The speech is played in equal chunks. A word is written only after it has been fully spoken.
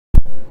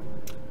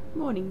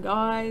Morning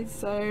guys,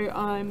 so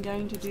I'm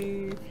going to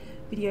do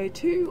video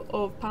 2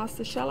 of Past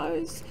the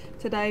Shallows.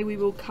 Today we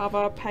will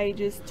cover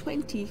pages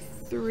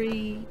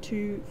 23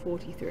 to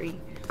 43.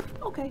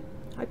 Okay,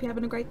 hope you're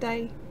having a great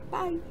day.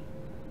 Bye.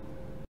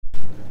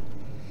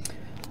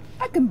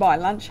 I can buy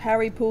lunch.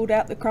 Harry pulled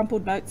out the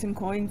crumpled notes and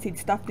coins he'd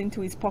stuffed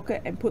into his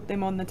pocket and put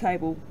them on the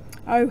table.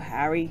 Oh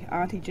Harry,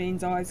 Auntie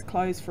Jean's eyes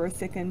closed for a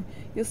second.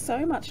 You're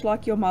so much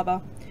like your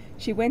mother.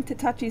 She went to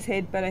touch his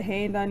head, but her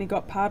hand only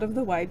got part of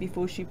the way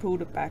before she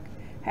pulled it back.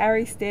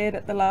 Harry stared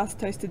at the last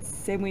toasted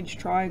sandwich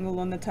triangle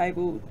on the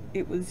table.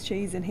 It was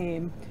cheese and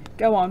ham.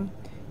 Go on,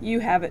 you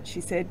have it,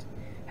 she said.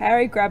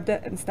 Harry grabbed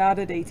it and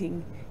started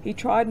eating. He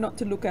tried not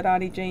to look at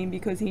Auntie Jean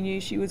because he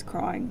knew she was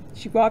crying.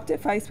 She wiped her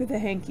face with her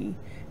hanky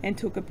and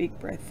took a big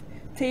breath.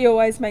 Tea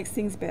always makes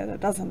things better,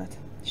 doesn't it?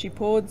 She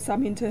poured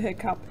some into her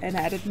cup and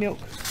added milk.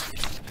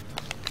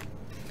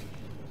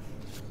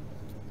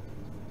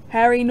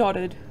 Harry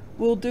nodded.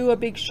 We'll do a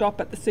big shop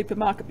at the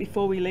supermarket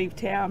before we leave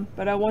town,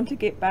 but I want to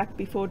get back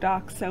before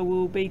dark, so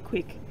we'll be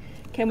quick.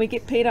 Can we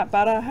get peanut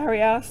butter?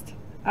 Harry asked.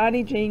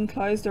 Auntie Jean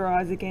closed her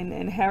eyes again,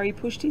 and Harry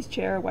pushed his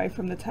chair away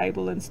from the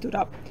table and stood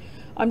up.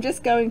 I'm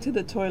just going to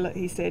the toilet,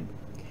 he said.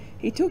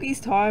 He took his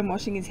time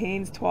washing his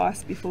hands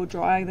twice before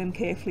drying them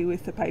carefully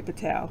with the paper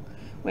towel.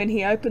 When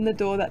he opened the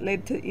door that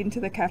led into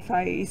the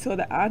cafe, he saw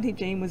that Auntie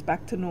Jean was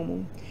back to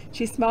normal.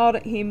 She smiled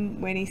at him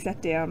when he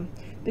sat down.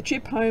 The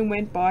trip home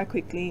went by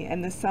quickly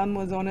and the sun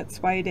was on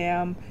its way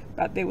down,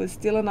 but there was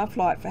still enough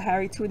light for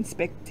Harry to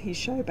inspect his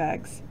show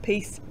bags,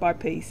 piece by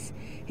piece.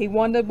 He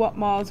wondered what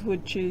Miles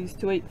would choose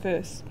to eat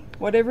first.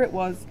 Whatever it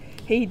was,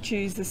 he'd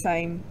choose the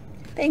same.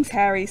 Thanks,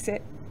 Harry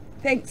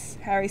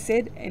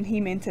said, and he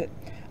meant it.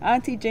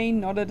 Auntie Jean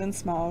nodded and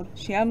smiled.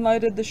 She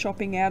unloaded the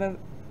shopping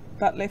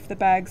but left the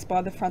bags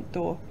by the front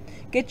door.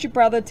 Get your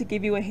brother to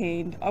give you a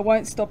hand. I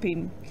won't stop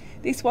in.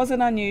 This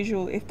wasn't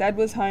unusual. If Dad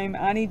was home,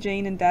 Auntie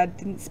Jean and Dad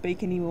didn't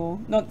speak anymore,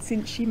 not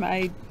since she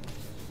made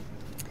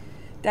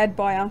Dad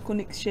buy Uncle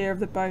Nick's share of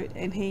the boat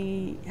and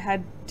he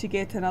had to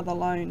get another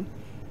loan.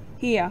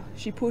 Here,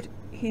 she put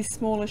his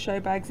smaller show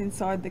bags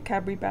inside the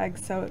Cadbury bag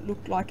so it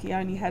looked like he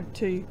only had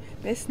two.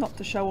 Best not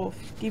to show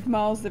off. Give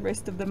Miles the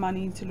rest of the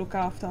money to look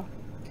after.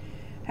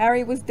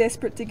 Harry was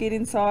desperate to get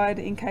inside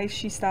in case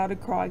she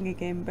started crying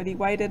again, but he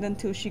waited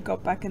until she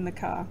got back in the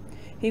car.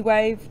 He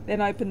waved,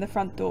 then opened the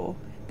front door.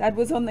 Dad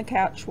was on the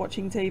couch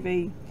watching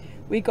TV.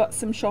 We got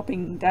some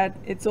shopping, Dad.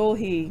 It's all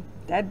here.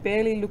 Dad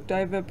barely looked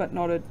over but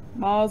nodded.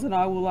 Miles and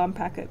I will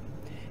unpack it.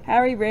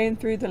 Harry ran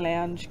through the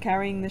lounge,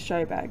 carrying the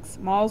show bags.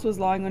 Miles was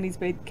lying on his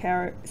bed,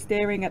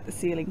 staring at the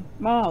ceiling.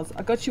 Miles,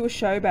 I got you a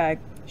show bag.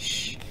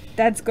 Shh,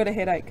 Dad's got a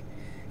headache.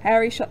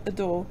 Harry shut the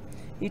door.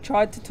 He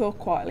tried to talk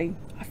quietly.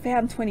 I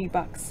found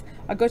 $20.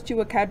 I got you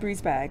a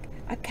Cadbury's bag.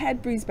 A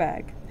Cadbury's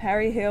bag.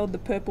 Harry held the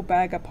purple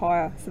bag up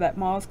higher so that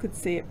Miles could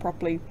see it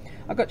properly.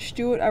 I got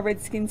Stuart a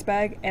Redskins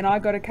bag and I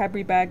got a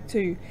Cadbury bag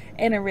too.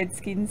 And a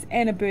Redskins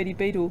and a Birdie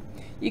Beetle.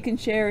 You can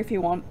share if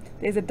you want.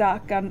 There's a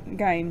dark gun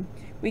game.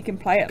 We can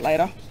play it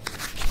later.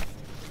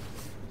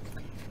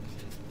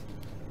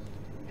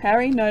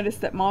 Harry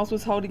noticed that Miles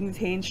was holding his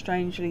hands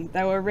strangely.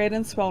 They were red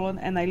and swollen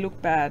and they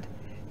looked bad.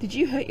 Did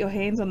you hurt your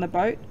hands on the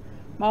boat?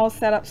 Miles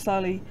sat up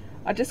slowly.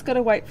 I just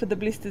gotta wait for the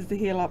blisters to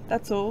heal up,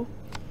 that's all.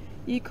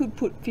 You could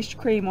put fish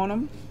cream on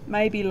them.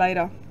 Maybe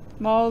later.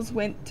 Miles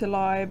went to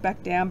lie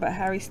back down, but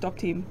Harry stopped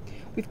him.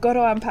 We've got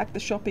to unpack the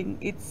shopping.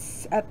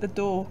 It's at the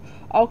door.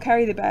 I'll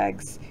carry the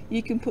bags.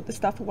 You can put the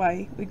stuff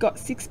away. We got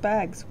 6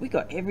 bags. We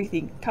got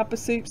everything. Cup of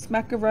soups,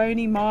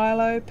 macaroni,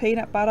 Milo,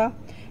 peanut butter.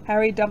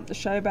 Harry dumped the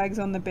show bags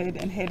on the bed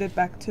and headed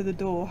back to the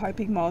door,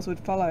 hoping Miles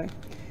would follow.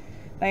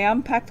 They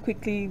unpacked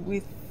quickly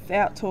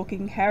without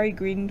talking. Harry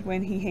grinned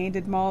when he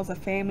handed Miles a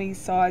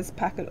family-sized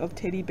packet of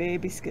teddy bear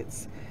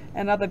biscuits.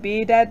 Another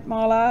beer, Dad?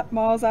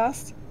 Miles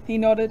asked. He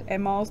nodded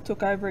and Miles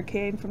took over a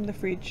can from the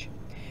fridge.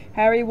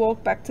 Harry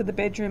walked back to the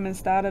bedroom and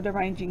started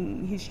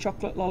arranging his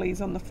chocolate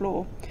lollies on the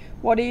floor.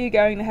 What are you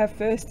going to have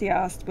first? He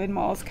asked when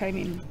Miles came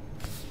in.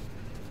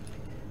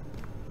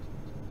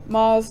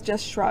 Miles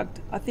just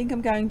shrugged. I think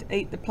I'm going to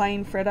eat the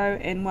plain Freddo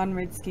and 1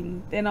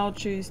 Redskin. Then I'll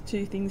choose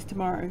 2 things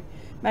tomorrow.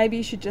 Maybe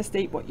you should just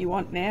eat what you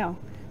want now.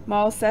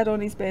 Miles sat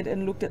on his bed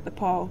and looked at the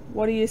pile.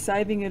 What are you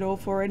saving it all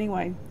for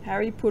anyway?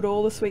 Harry put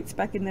all the sweets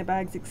back in their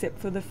bags except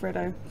for the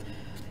Freddo.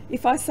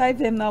 If I save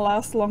them, they'll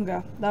last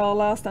longer. They'll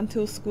last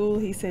until school,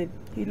 he said.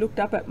 He looked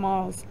up at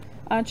Miles.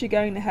 Aren't you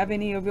going to have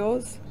any of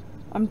yours?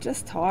 I'm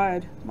just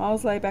tired.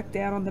 Miles lay back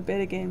down on the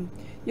bed again.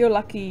 You're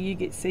lucky you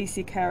get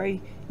seasick,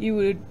 Harry.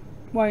 You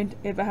won't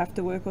ever have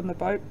to work on the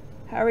boat.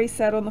 Harry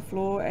sat on the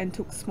floor and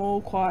took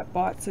small, quiet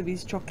bites of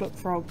his chocolate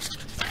frog.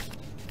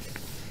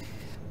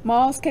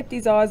 Miles kept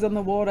his eyes on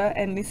the water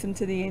and listened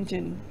to the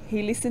engine.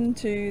 He listened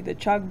to the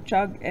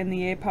chug-chug and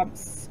the air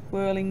pump's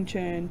whirling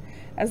churn.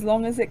 As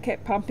long as it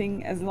kept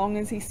pumping, as long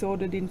as he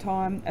sorted in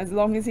time, as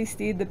long as he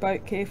steered the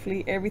boat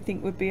carefully,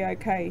 everything would be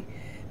okay.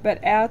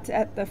 But out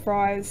at the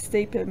Friars,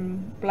 steep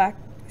and black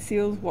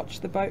seals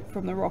watched the boat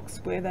from the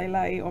rocks where they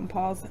lay on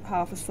piles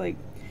half asleep.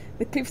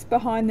 The cliffs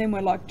behind them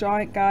were like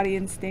giant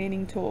guardians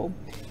standing tall,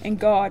 and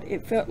God,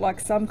 it felt like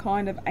some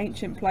kind of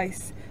ancient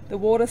place. The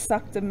water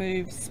sucked and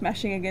moved,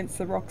 smashing against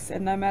the rocks,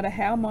 and no matter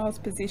how Miles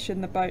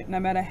positioned the boat, no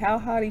matter how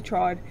hard he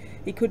tried,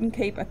 he couldn't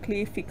keep a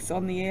clear fix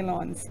on the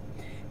airlines.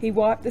 He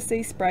wiped the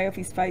sea spray off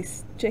his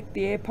face, checked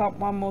the air pump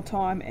one more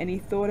time, and he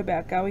thought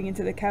about going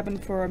into the cabin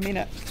for a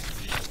minute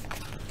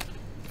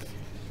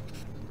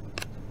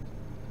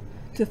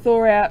to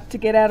thaw out, to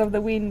get out of the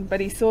wind,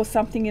 but he saw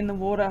something in the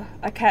water,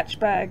 a catch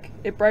bag.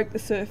 It broke the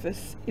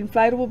surface,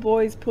 inflatable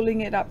buoys pulling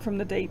it up from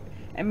the deep,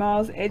 and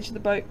Miles edged the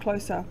boat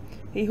closer.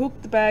 He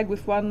hooked the bag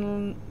with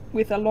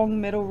a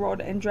long metal rod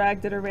and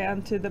dragged it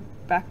around to the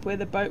back where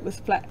the boat was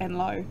flat and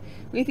low.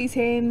 With his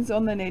hands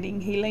on the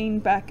netting, he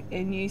leaned back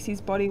and used his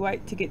body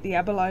weight to get the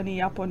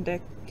abalone up on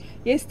deck.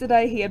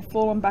 Yesterday he had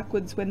fallen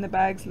backwards when the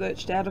bags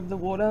lurched out of the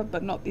water,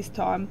 but not this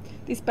time.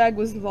 This bag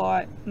was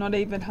light, not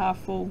even half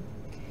full.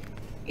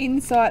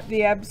 Inside,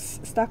 the abs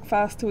stuck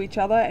fast to each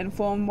other and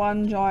formed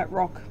one giant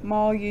rock.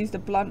 Miles used a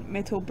blunt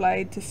metal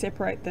blade to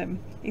separate them.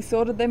 He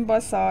sorted them by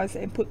size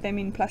and put them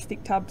in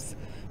plastic tubs.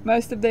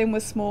 Most of them were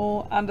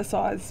small,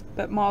 undersized,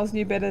 but Miles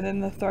knew better than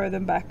to throw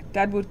them back.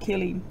 Dad would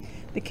kill him.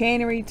 The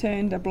cannery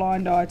turned a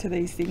blind eye to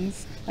these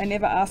things. They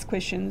never asked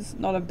questions,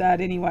 not of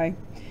Dad anyway.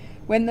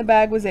 When the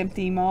bag was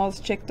empty,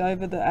 Miles checked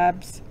over the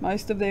abs.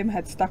 Most of them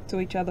had stuck to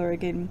each other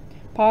again.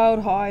 Piled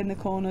high in the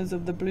corners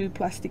of the blue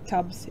plastic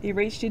tubs, he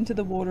reached into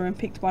the water and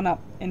picked one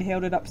up and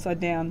held it upside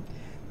down.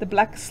 The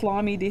black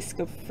slimy disc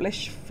of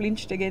flesh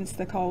flinched against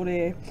the cold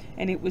air,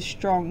 and it was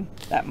strong,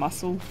 that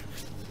muscle.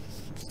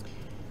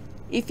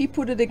 If you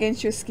put it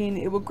against your skin,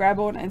 it would grab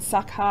on and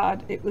suck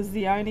hard. It was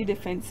the only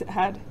defense it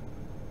had.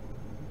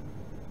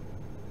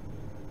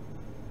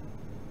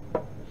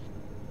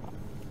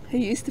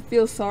 He used to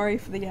feel sorry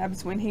for the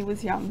abs when he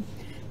was young,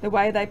 the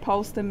way they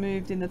pulsed and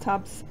moved in the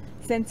tubs,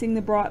 sensing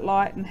the bright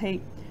light and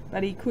heat,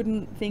 but he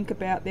couldn't think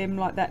about them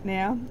like that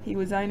now. He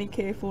was only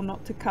careful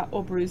not to cut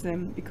or bruise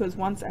them, because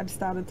once abs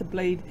started to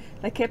bleed,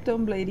 they kept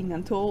on bleeding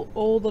until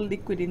all the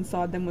liquid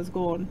inside them was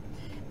gone.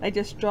 They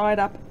just dried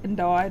up and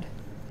died.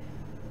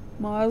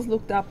 Miles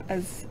looked up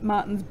as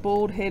Martin's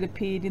bald head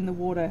appeared in the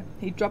water.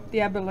 He dropped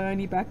the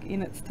abalone back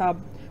in its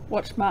tub,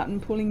 watched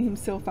Martin pulling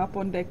himself up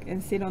on deck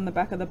and sit on the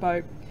back of the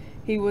boat.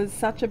 He was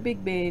such a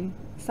big man,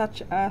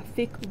 such a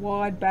thick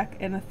wide back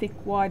and a thick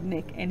wide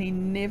neck, and he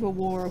never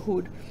wore a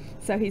hood,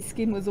 so his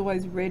skin was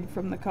always red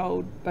from the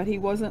cold. But he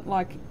wasn't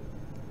like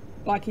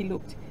he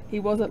looked. He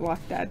wasn't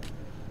like Dad.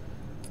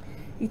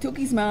 He took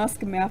his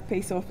mask and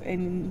mouthpiece off,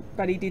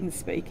 but he didn't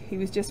speak. He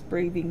was just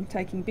breathing,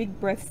 taking big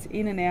breaths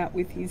in and out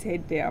with his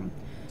head down.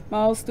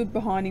 Miles stood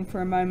behind him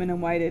for a moment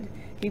and waited.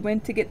 He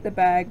went to get the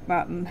bag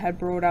Martin had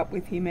brought up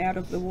with him out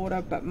of the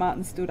water, but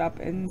Martin stood up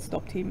and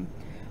stopped him.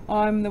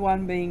 "I'm the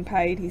one being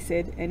paid," he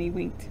said, and he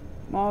winked.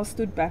 Miles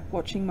stood back,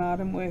 watching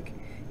Martin work.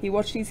 He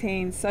watched his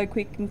hands, so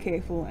quick and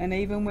careful, and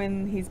even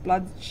when his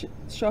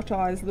bloodshot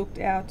eyes looked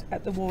out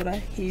at the water,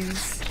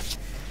 his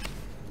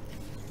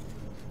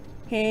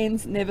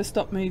hands never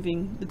stopped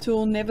moving. The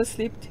tool never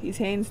slipped, his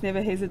hands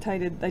never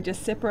hesitated. They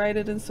just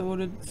separated and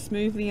sorted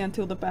smoothly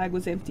until the bag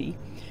was empty.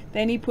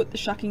 Then he put the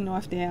shucking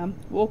knife down,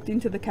 walked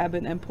into the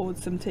cabin and poured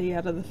some tea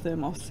out of the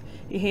thermos.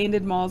 He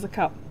handed Miles a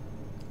cup.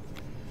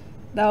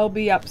 "They'll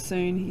be up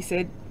soon," he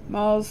said.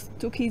 Miles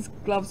took his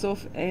gloves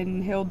off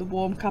and held the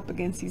warm cup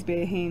against his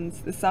bare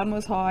hands. The sun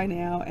was high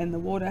now, and the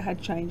water had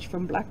changed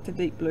from black to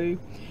deep blue,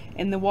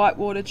 and the white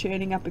water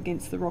churning up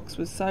against the rocks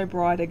was so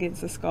bright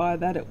against the sky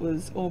that it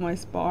was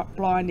almost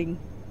blinding.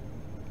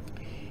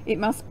 It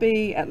must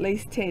be at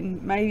least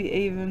 10, maybe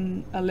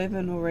even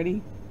 11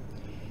 already.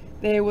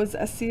 There was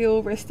a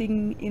seal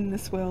resting in the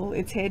swell,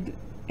 its head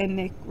and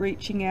neck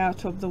reaching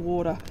out of the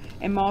water,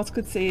 and Miles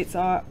could see its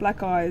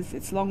black eyes,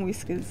 its long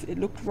whiskers. It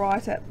looked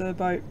right at the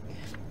boat,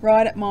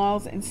 right at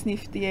Miles, and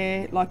sniffed the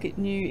air like it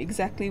knew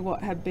exactly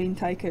what had been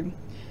taken,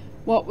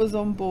 what was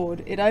on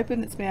board. It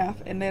opened its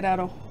mouth and let out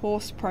a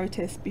hoarse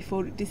protest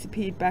before it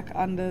disappeared back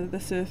under the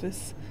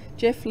surface.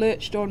 Jeff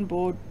lurched on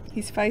board.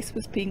 His face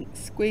was pink,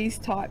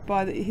 squeezed tight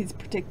by his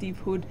protective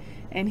hood,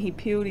 and he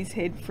peeled his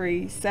head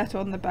free, sat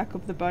on the back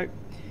of the boat.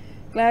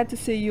 "Glad to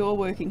see you're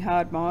working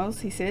hard,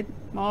 Miles," he said.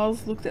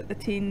 Miles looked at the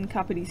tin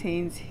cup in his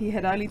hands. He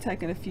had only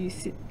taken a few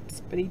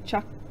sips, but he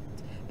chucked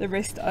the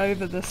rest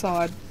over the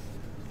side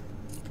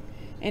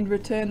and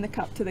returned the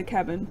cup to the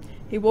cabin.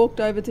 He walked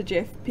over to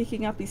Jeff,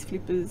 picking up his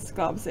flippers,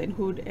 gloves and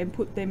hood, and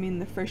put them in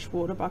the fresh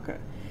water bucket,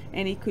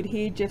 and he could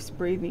hear Jeff's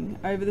breathing,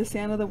 over the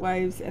sound of the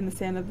waves and the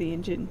sound of the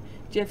engine,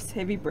 Jeff's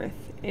heavy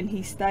breath, and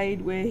he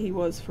stayed where he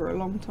was for a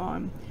long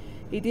time.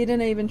 He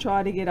didn't even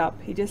try to get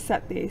up. He just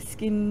sat there,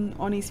 skin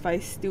on his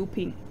face still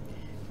pink.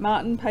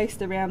 Martin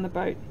paced around the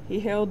boat. He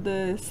held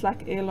the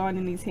slack airline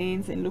in his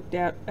hands and looked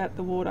out at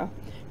the water.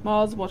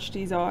 Miles watched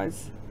his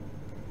eyes,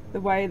 the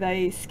way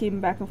they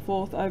skimmed back and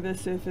forth over the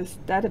surface.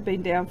 Dad had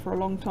been down for a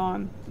long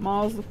time.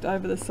 Miles looked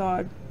over the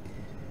side.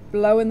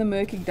 Below in the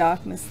murky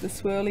darkness, the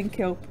swirling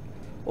kelp,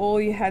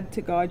 all you had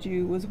to guide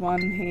you was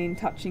one hand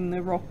touching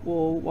the rock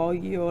wall while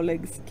your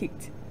legs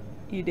kicked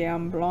you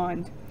down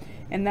blind.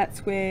 and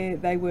that's where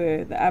they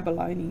were, the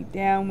abalone,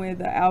 down where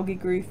the algae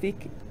grew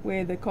thick,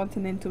 where the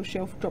continental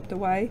shelf dropped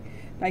away.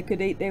 They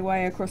could eat their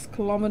way across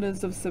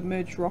kilometres of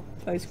submerged rock,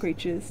 those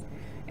creatures.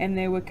 And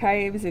there were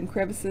caves and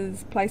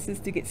crevices, places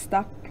to get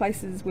stuck,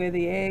 places where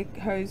the air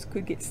hose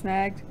could get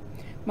snagged.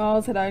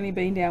 Miles had only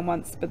been down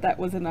once, but that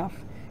was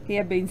enough. He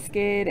had been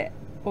scared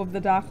of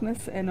the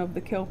darkness and of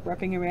the kelp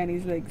wrapping around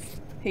his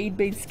legs. He'd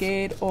been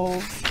scared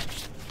of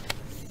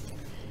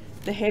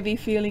the heavy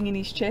feeling in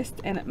his chest,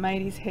 and it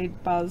made his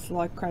head buzz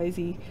like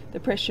crazy. The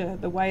pressure,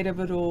 the weight of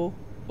it all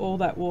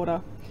that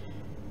water.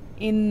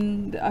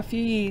 In a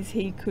few years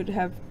he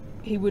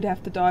would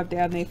have to dive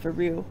down there for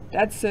real.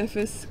 Dad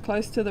surfaced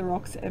close to the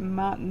rocks and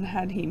Martin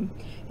had him.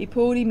 He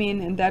pulled him in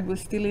and Dad was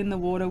still in the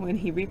water when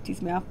he ripped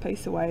his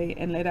mouthpiece away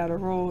and let out a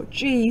roar.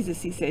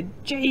 "Jesus," he said,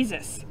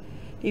 "Jesus!"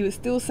 He was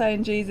still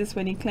saying Jesus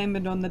when he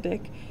clambered on the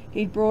deck.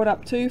 He'd brought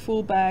up 2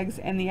 full bags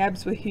and the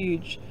abs were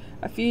huge.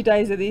 A few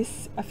days of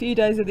this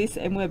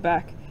and we're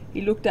back.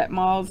 He looked at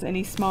Miles and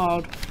he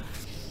smiled.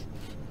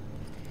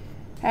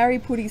 Harry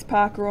put his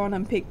parka on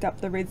and picked up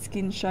the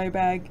redskin show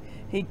bag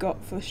he'd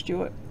got for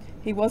Stuart.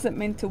 He wasn't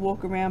meant to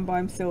walk around by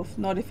himself,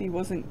 not if he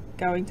wasn't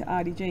going to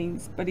Auntie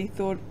Jean's, but he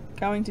thought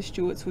going to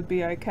Stuart's would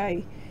be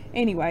okay.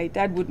 Anyway,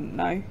 Dad wouldn't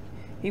know.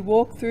 He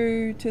walked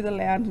through to the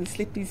lounge and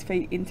slipped his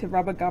feet into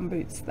rubber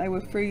gumboots. They were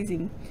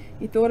freezing.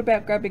 He thought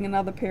about grabbing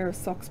another pair of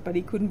socks, but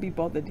he couldn't be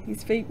bothered.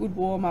 His feet would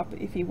warm up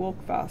if he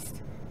walked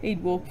fast.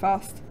 He'd walk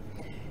fast.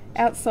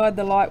 Outside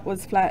the light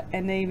was flat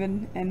and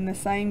even, and the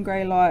same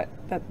grey light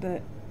that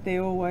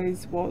there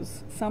always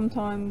was.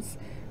 Sometimes,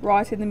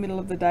 right in the middle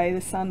of the day,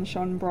 the sun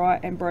shone bright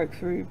and broke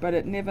through, but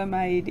it never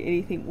made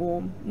anything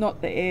warm.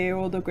 Not the air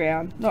or the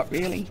ground. Not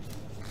really.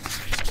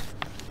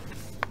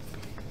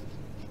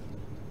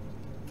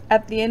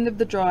 At the end of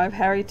the drive,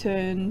 Harry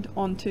turned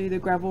onto the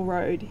gravel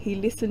road. He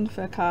listened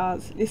for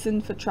cars,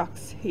 listened for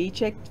trucks. He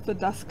checked for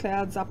dust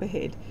clouds up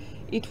ahead.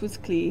 It was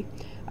clear.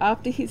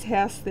 After his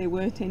house, there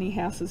weren't any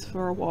houses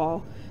for a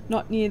while.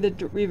 Not near the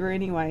river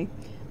anyway.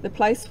 The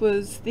place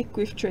was thick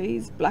with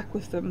trees, black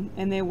with them,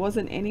 and there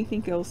wasn't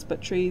anything else but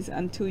trees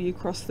until you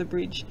crossed the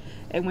bridge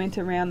and went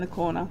around the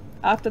corner.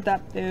 After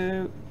that,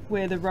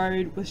 where the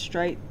road was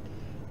straight,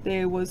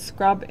 there was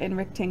scrub and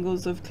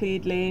rectangles of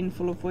cleared land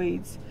full of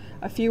weeds.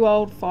 A few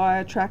old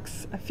fire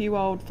tracks, a few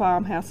old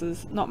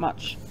farmhouses, not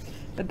much.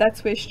 But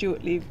that's where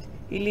Stuart lived.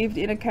 He lived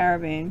in a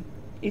caravan.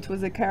 It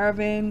was a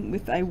caravan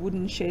with a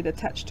wooden shed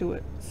attached to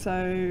it,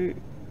 so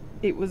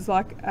it was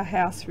like a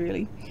house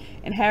really.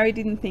 And Harry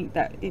didn't think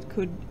that it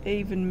could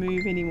even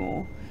move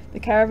anymore. The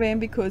caravan,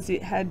 because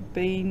it had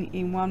been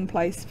in one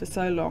place for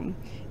so long.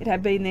 It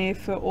had been there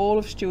for all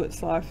of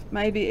Stuart's life,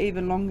 maybe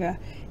even longer,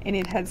 and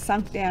it had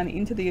sunk down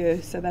into the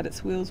earth so that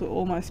its wheels were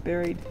almost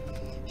buried.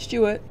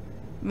 Stuart,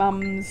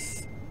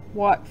 Mum's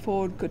white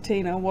Ford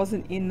Cortina,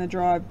 wasn't in the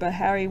drive, but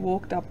Harry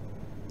walked up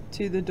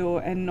to the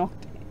door and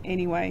knocked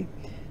anyway.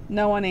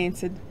 No one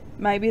answered.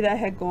 Maybe they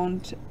had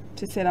gone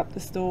to set up the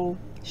stall.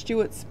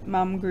 Stuart's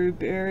mum grew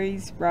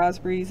berries,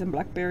 raspberries and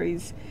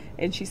blackberries,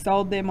 and she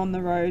sold them on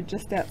the road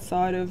just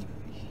outside of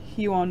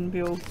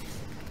Huonville.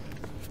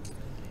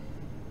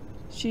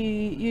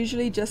 She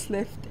usually just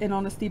left an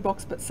honesty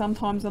box, but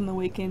sometimes on the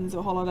weekends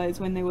or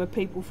holidays when there were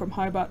people from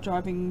Hobart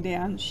driving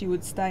down, she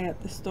would stay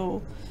at the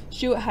stall.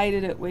 Stuart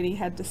hated it when he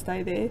had to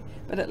stay there,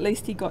 but at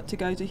least he got to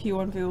go to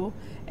Huonville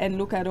and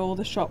look at all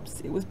the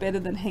shops. It was better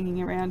than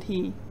hanging around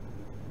here.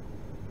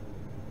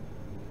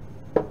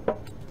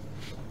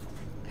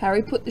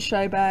 Harry put the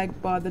show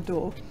bag by the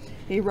door.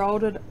 He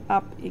rolled it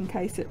up in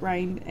case it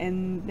rained,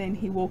 and then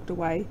he walked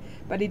away.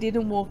 But he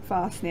didn't walk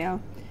fast now.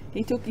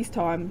 He took his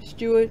time.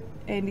 Stuart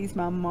and his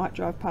mum might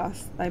drive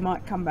past. They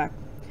might come back.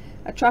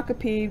 A truck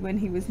appeared when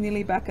he was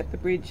nearly back at the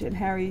bridge, and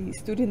Harry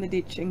stood in the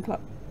ditch and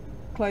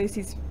closed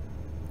his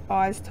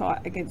eyes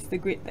tight against the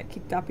grit that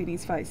kicked up in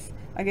his face,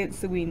 against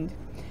the wind.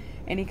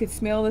 And he could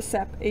smell the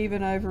sap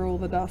even over all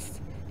the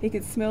dust. He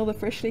could smell the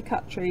freshly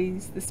cut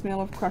trees, the smell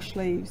of crushed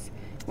leaves.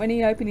 When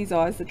he opened his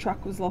eyes, the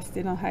truck was lost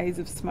in a haze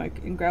of smoke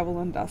and gravel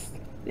and dust.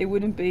 There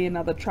wouldn't be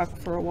another truck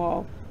for a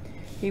while.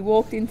 He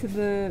walked onto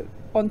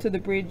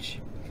the bridge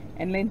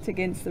and leant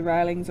against the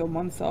railings on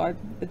one side.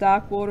 The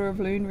dark water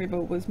of Loon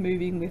River was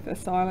moving with a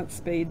silent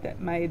speed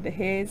that made the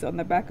hairs on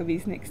the back of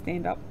his neck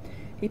stand up.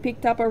 He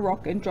picked up a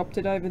rock and dropped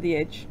it over the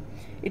edge.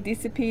 It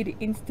disappeared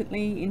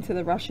instantly into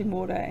the rushing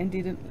water and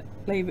didn't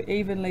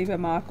even leave a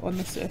mark on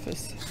the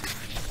surface.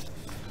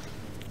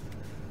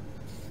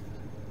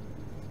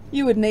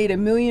 You would need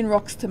 1,000,000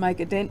 rocks to make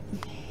a dent.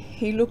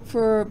 He looked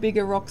for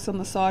bigger rocks on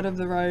the side of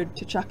the road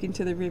to chuck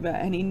into the river,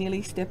 and he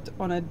nearly stepped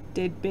on a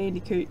dead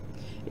bandicoot.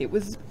 It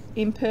was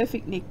in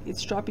perfect nick,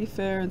 its stripy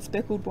fur and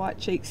speckled white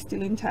cheeks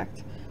still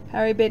intact.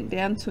 Harry bent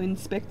down to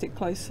inspect it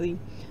closely.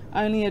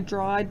 Only a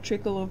dried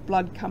trickle of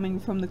blood coming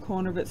from the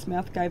corner of its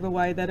mouth gave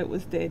away that it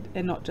was dead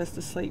and not just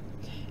asleep.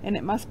 And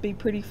it must be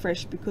pretty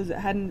fresh, because it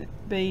hadn't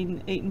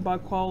been eaten by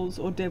quolls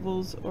or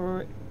devils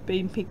or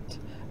been picked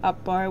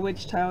up by a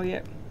wedgetail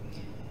yet.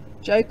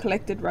 Joe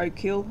collected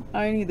roadkill,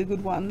 only the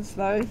good ones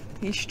though.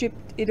 He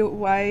stripped it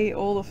away,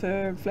 all the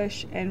fur and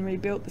flesh, and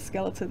rebuilt the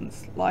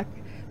skeletons, like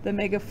the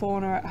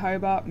megafauna at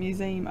Hobart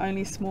Museum,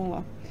 only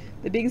smaller.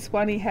 The biggest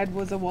one he had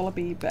was a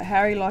wallaby, but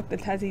Harry liked the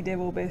Tassie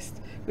Devil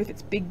best, with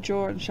its big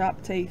jaw and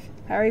sharp teeth.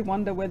 Harry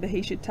wondered whether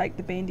he should take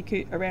the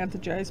bandicoot around to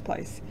Joe's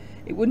place.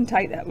 It wouldn't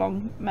take that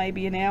long,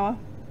 maybe an hour.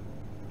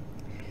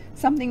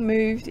 Something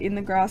moved in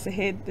the grass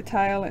ahead, the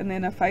tail and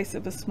then a face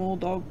of a small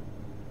dog,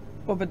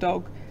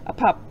 a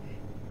pup.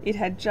 It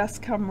had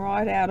just come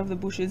right out of the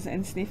bushes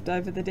and sniffed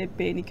over the dead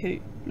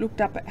bandicoot, looked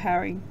up at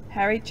Harry.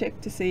 Harry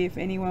checked to see if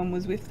anyone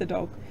was with the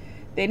dog.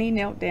 Then he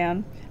knelt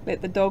down,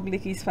 let the dog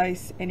lick his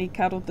face, and he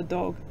cuddled the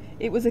dog.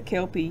 It was a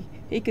kelpie,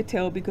 he could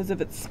tell because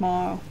of its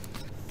smile.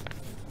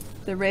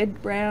 The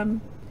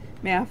red-brown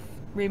mouth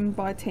rimmed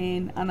by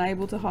tan,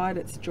 unable to hide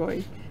its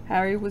joy.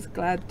 Harry was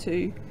glad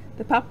too.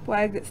 The pup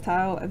wagged its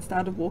tail and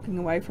started walking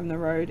away from the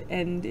road,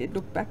 and it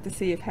looked back to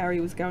see if Harry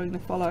was going to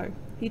follow.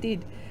 He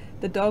did.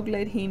 The dog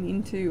led him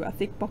into a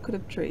thick pocket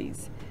of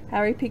trees.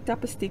 Harry picked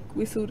up a stick,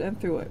 whistled and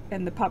threw it,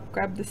 and the pup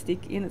grabbed the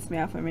stick in its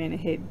mouth and ran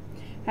ahead.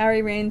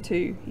 Harry ran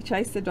too. He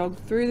chased the dog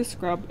through the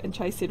scrub and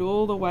chased it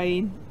all the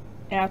way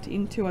out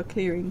into a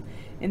clearing,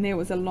 and there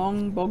was a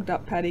long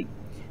bogged-up paddock.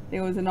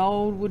 There was an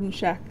old wooden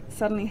shack.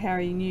 Suddenly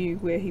Harry knew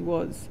where he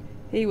was.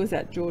 He was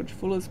at George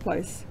Fuller's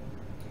place.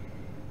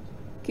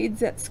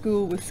 Kids at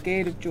school were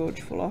scared of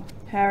George Fuller.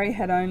 Harry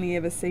had only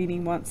ever seen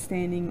him once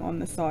standing on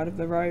the side of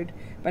the road,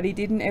 but he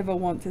didn't ever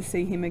want to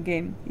see him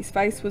again. His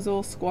face was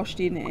all squashed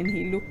in and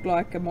he looked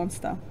like a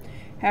monster.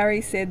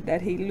 Harry said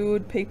that he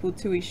lured people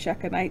to his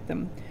shack and ate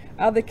them.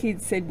 Other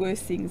kids said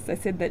worse things. They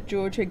said that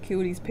George had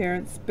killed his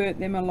parents, burnt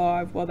them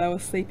alive while they were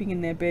sleeping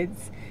in their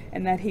beds,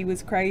 and that he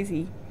was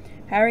crazy.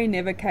 Harry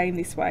never came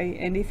this way,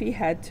 and if he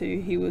had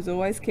to, he was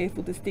always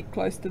careful to stick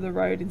close to the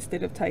road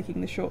instead of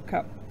taking the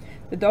shortcut.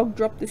 The dog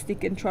dropped the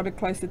stick and trotted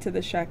closer to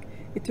the shack.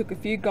 It took a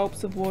few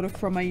gulps of water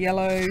from a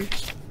yellow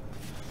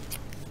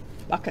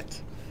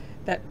bucket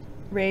that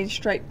ran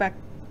straight back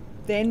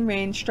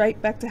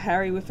to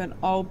Harry with an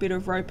old bit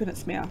of rope in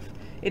its mouth.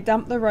 It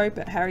dumped the rope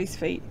at Harry's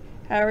feet.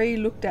 Harry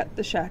looked at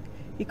the shack.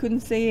 He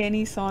couldn't see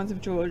any signs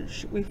of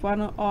George. With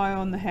one eye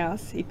on the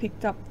house, he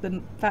picked up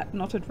the fat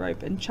knotted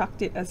rope and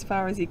chucked it as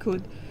far as he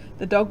could.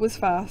 The dog was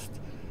fast.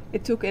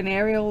 It took an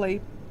aerial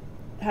leap,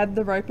 had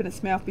the rope in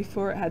its mouth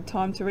before it had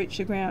time to reach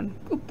the ground.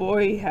 "Good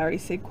boy," Harry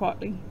said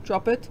quietly.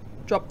 "Drop it.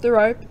 Drop the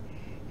rope."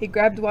 He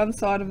grabbed one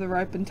side of the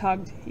rope and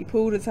tugged. He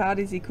pulled as hard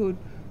as he could.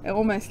 It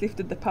almost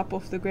lifted the pup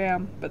off the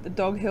ground, but the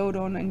dog held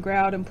on and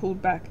growled and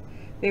pulled back.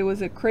 There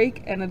was a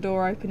creak and a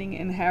door opening,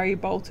 and Harry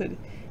bolted.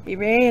 He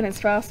ran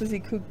as fast as he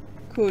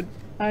could,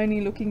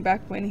 only looking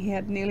back when he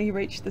had nearly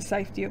reached the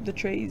safety of the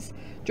trees.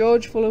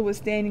 George Fuller was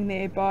standing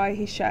there by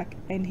his shack,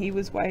 and he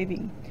was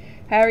waving.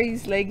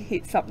 Harry's leg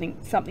hit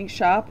something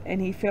sharp, and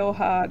he fell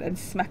hard and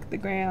smacked the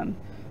ground.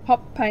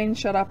 Hot pain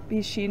shot up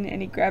his shin,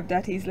 and he grabbed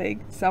at his leg.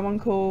 Someone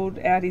called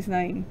out his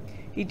name.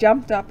 He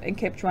jumped up and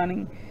kept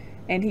running,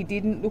 and he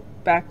didn't look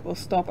back or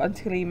stop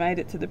until he made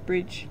it to the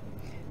bridge.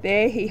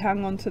 There he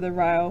hung onto the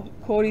rail,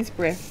 caught his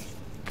breath.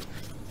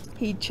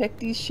 He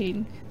checked his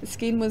shin. The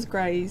skin was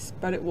grazed,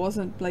 but it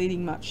wasn't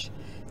bleeding much.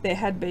 There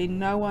had been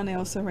no one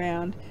else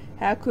around.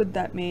 How could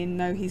that man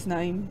know his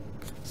name?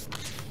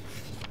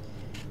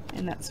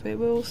 And that's where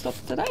we'll stop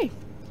today.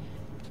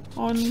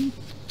 On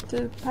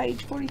to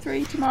page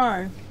 43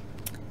 tomorrow.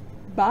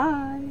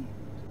 Bye.